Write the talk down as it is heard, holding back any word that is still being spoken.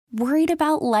Worried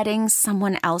about letting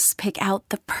someone else pick out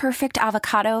the perfect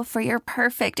avocado for your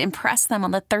perfect impress them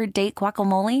on the third date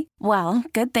guacamole? Well,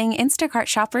 good thing Instacart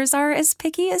shoppers are as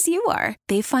picky as you are.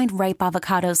 They find ripe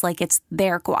avocados like it's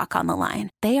their guac on the line.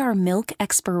 They are milk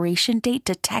expiration date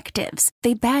detectives.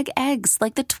 They bag eggs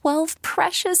like the 12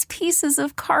 precious pieces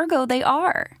of cargo they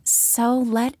are. So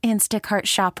let Instacart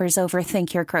shoppers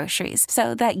overthink your groceries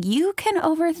so that you can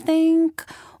overthink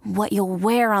what you'll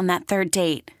wear on that third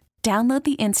date. Download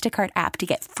the Instacart app to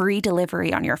get free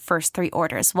delivery on your first 3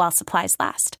 orders while supplies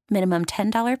last. Minimum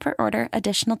 $10 per order.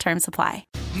 Additional terms apply.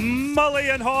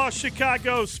 Mully and Haw,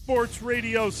 Chicago Sports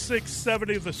Radio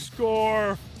 670 The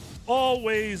Score.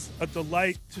 Always a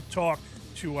delight to talk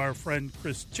to our friend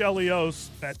Chris Chelios,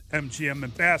 at MGM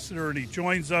Ambassador, and he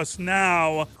joins us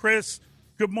now. Chris,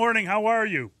 good morning. How are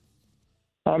you?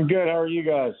 I'm good. How are you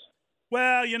guys?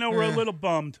 Well, we're a little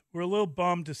bummed. We're a little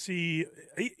bummed to see,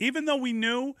 even though we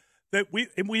knew that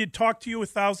we had talked to you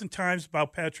 1,000 times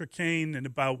about Patrick Kane and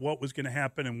about what was going to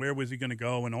happen and where was he going to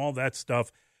go and all that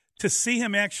stuff. To see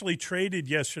him actually traded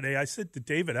yesterday, I said to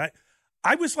David,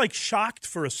 I was like shocked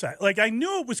for a sec. Like I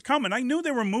knew it was coming. I knew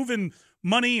they were moving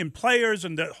money and players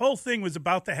and the whole thing was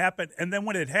about to happen. And then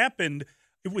when it happened,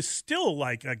 it was still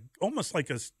like almost like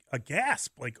a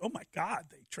gasp. Like, oh my God,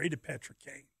 they traded Patrick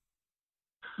Kane.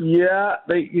 Yeah,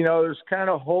 there's kind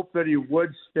of hope that he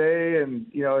would stay, and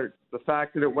the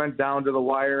fact that it went down to the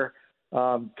wire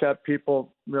kept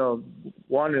people,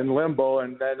 one in limbo,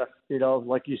 and then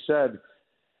like you said,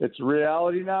 it's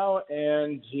reality now,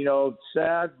 and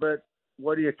sad, but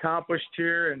what he accomplished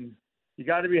here, and you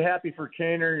got to be happy for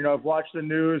Kaner. I've watched the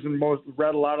news and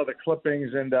read a lot of the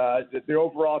clippings, and the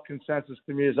overall consensus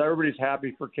to me is everybody's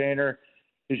happy for Kaner.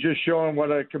 He's just showing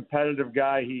what a competitive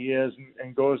guy he is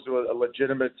and goes to a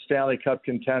legitimate Stanley Cup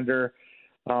contender.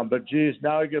 But, geez,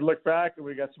 now we can look back and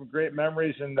we got some great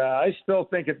memories. And I still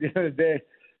think at the end of the day,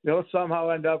 he'll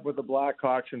somehow end up with the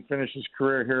Blackhawks and finish his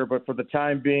career here. But for the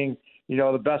time being,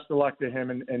 the best of luck to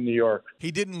him in New York.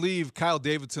 He didn't leave Kyle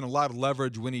Davidson a lot of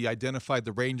leverage when he identified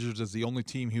the Rangers as the only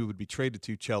team he would be traded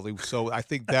to, Chelly. So I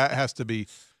think that has to be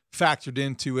factored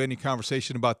into any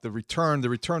conversation about the return. The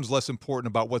return's less important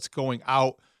about what's going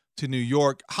out to New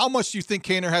York. How much do you think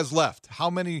Kaner has left? How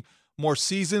many more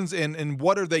seasons, and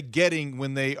what are they getting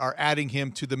when they are adding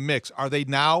him to the mix? Are they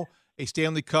now a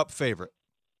Stanley Cup favorite?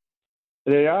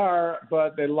 They are,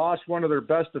 but they lost one of their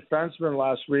best defensemen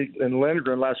last week in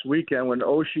Lindgren last weekend when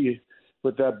Oshie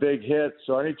with that big hit.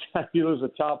 So anytime you lose a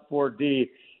top 4D,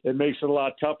 it makes it a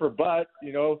lot tougher. But,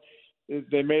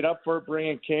 they made up for it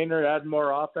bringing Kaner, adding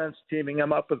more offense, teaming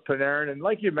him up with Panarin. And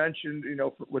like you mentioned,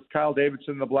 with Kyle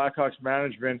Davidson, the Blackhawks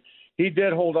management, he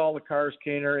did hold all the cards,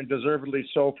 Kaner, and deservedly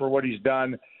so for what he's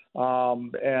done. I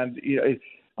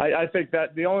think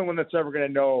that the only one that's ever going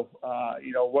to know,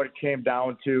 what it came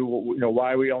down to,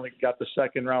 why we only got the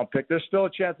second round pick. There's still a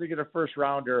chance to get a first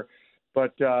rounder,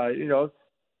 but,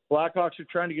 Blackhawks are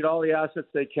trying to get all the assets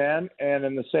they can. And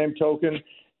in the same token,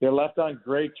 they left on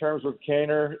great terms with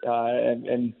Kaner,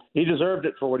 and he deserved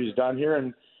it for what he's done here.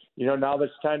 And, now that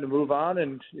it's time to move on.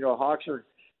 And, Hawks are,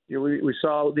 we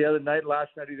saw the other night, last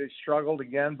night, they struggled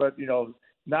again. But,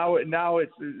 now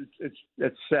it's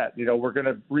set. We're going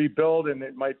to rebuild, and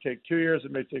it might take 2 years.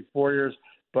 It may take 4 years,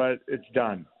 but it's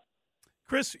done.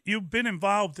 Chris, you've been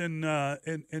involved in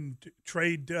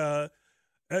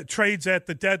trades at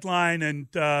the deadline, and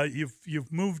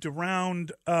you've moved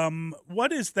around.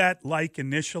 What is that like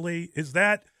initially? Is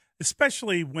that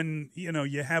especially when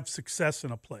you have success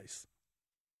in a place?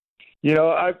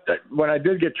 When I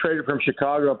did get traded from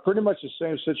Chicago, pretty much the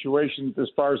same situation as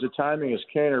far as the timing as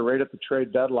Kaner, right at the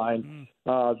trade deadline.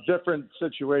 Different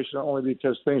situation only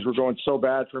because things were going so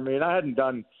bad for me, and I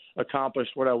hadn't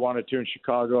accomplished what I wanted to in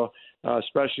Chicago,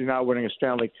 especially not winning a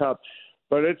Stanley Cup.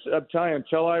 But I'm telling you,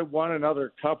 until I won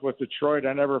another cup with Detroit,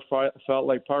 I never felt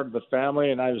like part of the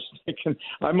family. And I was thinking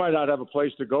I might not have a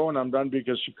place to go when I'm done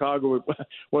because Chicago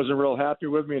wasn't real happy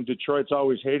with me, and Detroit's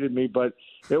always hated me. But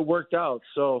it worked out.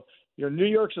 So, New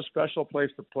York's a special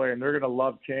place to play, and they're going to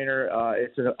love Kaner.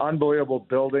 It's an unbelievable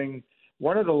building.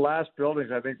 One of the last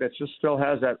buildings, I think, that just still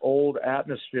has that old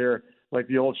atmosphere, like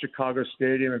the old Chicago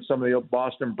Stadium and some of the old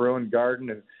Boston Bruin Garden.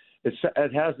 And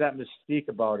it has that mystique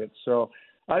about it. So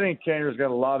I think Kaner's going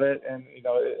to love it. And,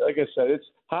 like I said,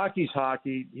 hockey's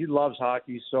hockey. He loves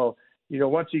hockey. So,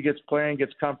 once he gets playing,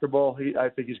 gets comfortable, I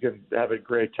think he's going to have a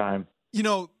great time.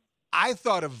 I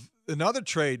thought of another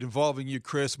trade involving you,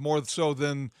 Chris, more so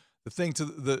than the thing to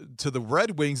the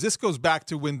Red Wings. This goes back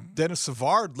to when Dennis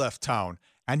Savard left town,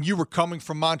 and you were coming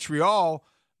from Montreal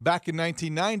back in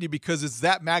 1990 because it's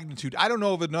that magnitude. I don't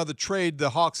know of another trade the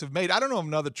Hawks have made. I don't know of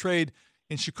another trade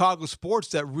in Chicago sports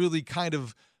that really kind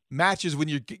of matches when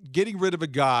you're getting rid of a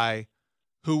guy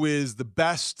who is the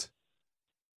best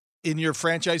in your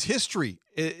franchise history,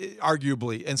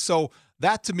 arguably. And so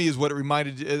that, to me, is what it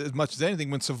reminded as much as anything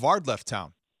when Savard left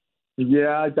town.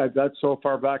 Yeah, that's so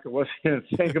far back I wasn't going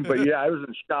to think of, but yeah, I was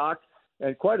in shock.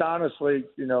 And quite honestly,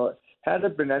 had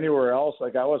it been anywhere else,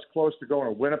 like I was close to going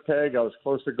to Winnipeg, I was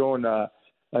close to going to,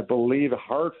 I believe,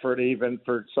 Hartford even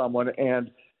for someone. And,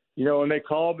 when they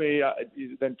called me,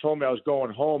 then told me I was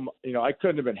going home, I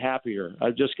couldn't have been happier.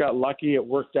 I just got lucky. It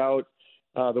worked out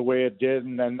the way it did.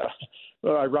 And then,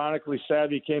 ironically,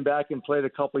 Savvy came back and played a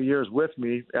couple of years with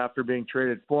me after being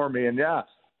traded for me. And, yeah,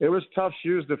 it was tough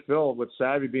shoes to fill with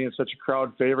Savvy being such a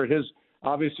crowd favorite.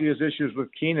 Obviously, his issues with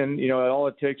Keenan, all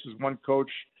it takes is one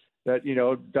coach that,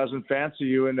 doesn't fancy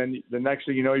you, and then the next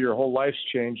thing you know, your whole life's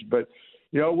changed. But,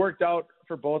 it worked out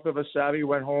for both of us. Savvy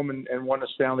went home and won a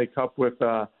Stanley Cup with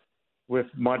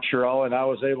Montreal, and I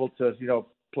was able to,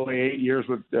 play 8 years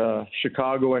with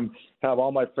Chicago and have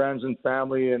all my friends and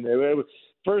family. And it was,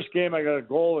 first game, I got a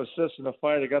goal, assist, and a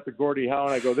fight. I got the Gordie Howe,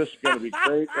 and I go, this is going to be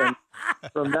great. And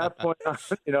from that point on,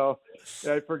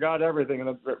 I forgot everything.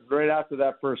 And right after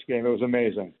that first game, it was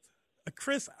amazing.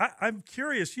 Chris, I'm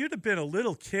curious. You'd have been a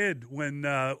little kid when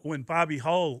Bobby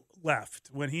Hull left,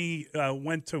 when he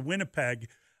went to Winnipeg.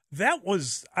 That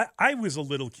was I was a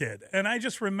little kid, and I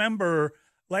just remember,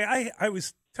 like I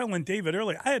was telling David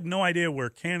earlier, I had no idea where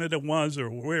Canada was or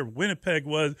where Winnipeg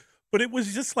was, but it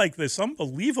was just like this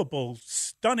unbelievable,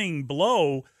 stunning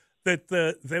blow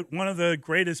that one of the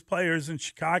greatest players in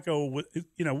Chicago,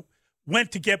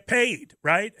 went to get paid.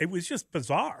 Right? It was just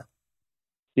bizarre.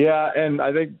 Yeah, and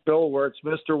I think Bill Wirtz,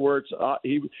 Mr. Wirtz,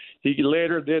 he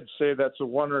later did say that's the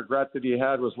one regret that he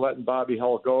had was letting Bobby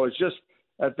Hull go. It's just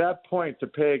at that point to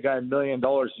pay a guy $1 million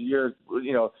a year,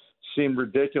 seemed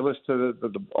ridiculous to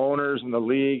the owners and the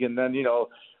league. And then,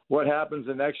 what happens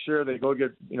the next year? They go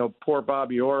get, poor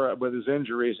Bobby Orr with his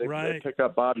injuries. They pick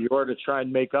up Bobby Orr to try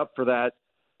and make up for that.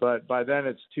 But by then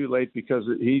it's too late because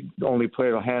he only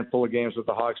played a handful of games with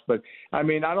the Hawks. But, I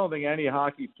mean, I don't think any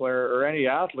hockey player or any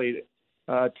athlete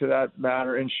to that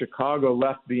matter in Chicago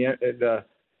left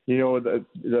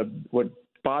what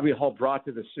Bobby Hull brought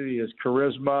to the city, his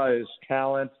charisma, his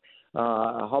talent,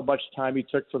 how much time he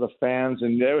took for the fans.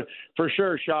 And for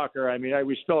sure, shocker. I mean,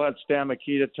 we still had Stan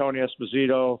Mikita, Tony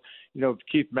Esposito,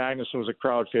 Keith Magnuson was a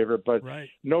crowd favorite, but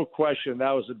no question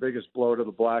that was the biggest blow to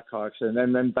the Blackhawks. And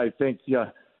then I think,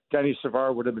 Denny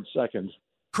Savard would have been second.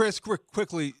 Chris,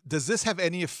 quickly, does this have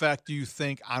any effect, do you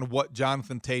think, on what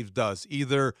Jonathan Toews does?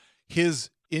 Either his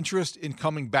interest in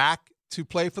coming back to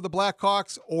play for the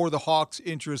Blackhawks or the Hawks'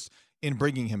 interest in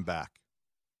bringing him back?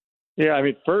 Yeah, I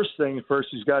mean, first,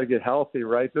 he's got to get healthy,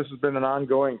 right? This has been an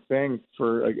ongoing thing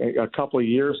for a couple of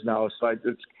years now. So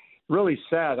it's really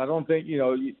sad. I don't think,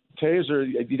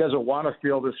 Taser, he doesn't want to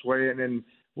feel this way. And then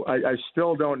I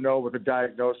still don't know what the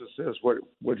diagnosis is, what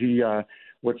his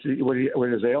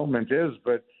ailment is.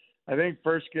 But I think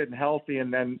first getting healthy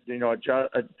and then,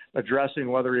 addressing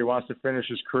whether he wants to finish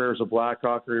his career as a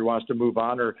Blackhawk or he wants to move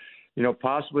on or,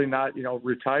 possibly not,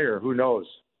 retire. Who knows?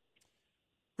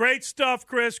 Great stuff,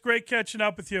 Chris. Great catching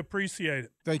up with you. Appreciate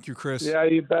it. Thank you, Chris. Yeah,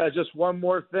 you bet. Just one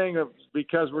more thing,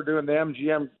 because we're doing the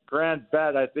MGM Grand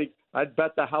Bet, I think I'd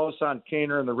bet the house on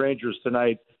Kaner and the Rangers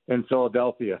tonight in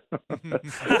Philadelphia.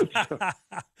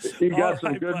 He got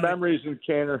some good memories in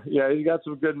Kaner. Yeah, he got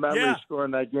some good memories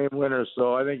scoring that game winner,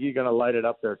 so I think he's going to light it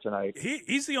up there tonight.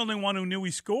 He's the only one who knew he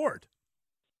scored.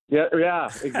 Yeah,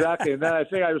 exactly. And then I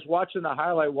think I was watching the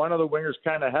highlight. One of the wingers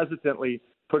kind of hesitantly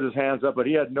put his hands up, but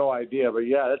he had no idea. But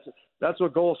yeah, that's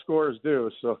what goal scorers do.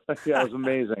 So yeah, it was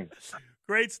amazing.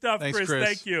 Great stuff, Thanks, Chris.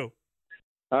 Thank you.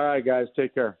 All right, guys,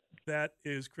 take care. That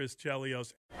is Chris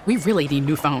Chelios. We really need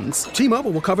new phones.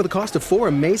 T-Mobile will cover the cost of 4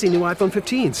 amazing new iPhone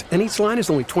 15s, and each line is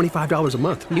only $25 a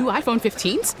month. New iPhone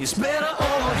 15s? It's better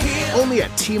over here. Only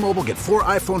at T-Mobile, get 4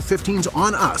 iPhone 15s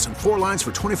on us and 4 lines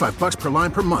for $25 per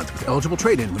line per month with eligible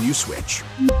trade-in when you switch.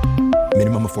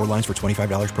 Minimum of 4 lines for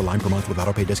 $25 per line per month with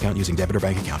autopay discount using debit or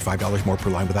bank account. $5 more per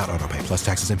line without autopay, plus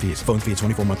taxes and fees. Phone fee at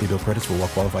 24 monthly bill credits for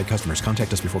well-qualified customers.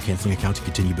 Contact us before canceling account to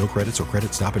continue bill credits or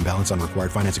credit stop and balance on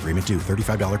required finance agreement due.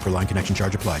 $35 per line connection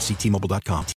charge applies. See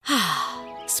T-Mobile.com.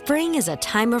 Spring is a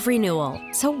time of renewal,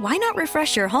 so why not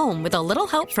refresh your home with a little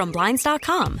help from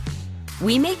Blinds.com?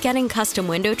 We make getting custom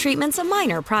window treatments a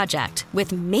minor project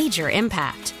with major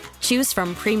impact. Choose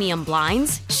from premium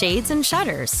blinds, shades, and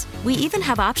shutters. We even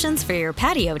have options for your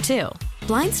patio, too.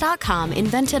 Blinds.com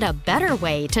invented a better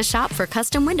way to shop for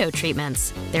custom window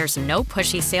treatments. There's no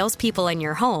pushy salespeople in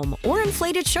your home or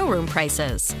inflated showroom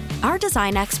prices. Our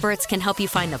design experts can help you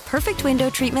find the perfect window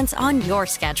treatments on your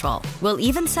schedule. We'll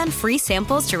even send free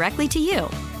samples directly to you.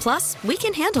 Plus, we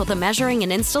can handle the measuring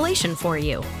and installation for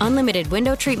you. Unlimited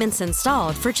window treatments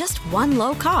installed for just one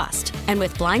low cost. And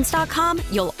with Blinds.com,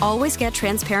 you'll always get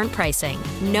transparent pricing.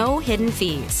 No hidden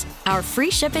fees. Our free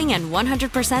shipping and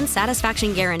 100%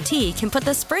 satisfaction guarantee can put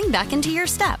the spring back into your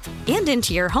step and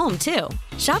into your home, too.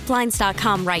 Shop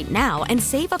Blinds.com right now and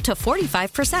save up to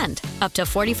 45%. Up to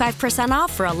 45%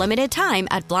 off for a limited time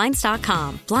at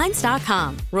Blinds.com.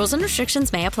 Blinds.com. Rules and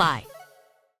restrictions may apply.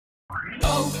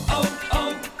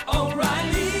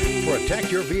 O'Reilly.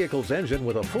 Protect your vehicle's engine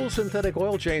with a full synthetic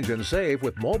oil change and save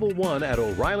with Mobil 1 at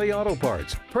O'Reilly Auto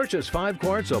Parts. Purchase 5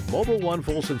 quarts of Mobil 1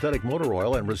 full synthetic motor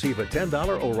oil and receive a $10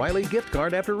 O'Reilly gift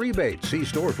card after rebate. See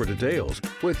store for details.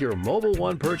 With your Mobil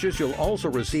 1 purchase, you'll also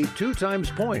receive 2 times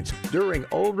points during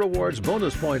O Rewards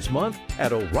Bonus Points Month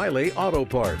at O'Reilly Auto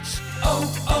Parts.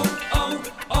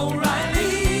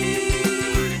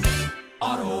 O'Reilly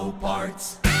Auto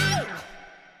Parts.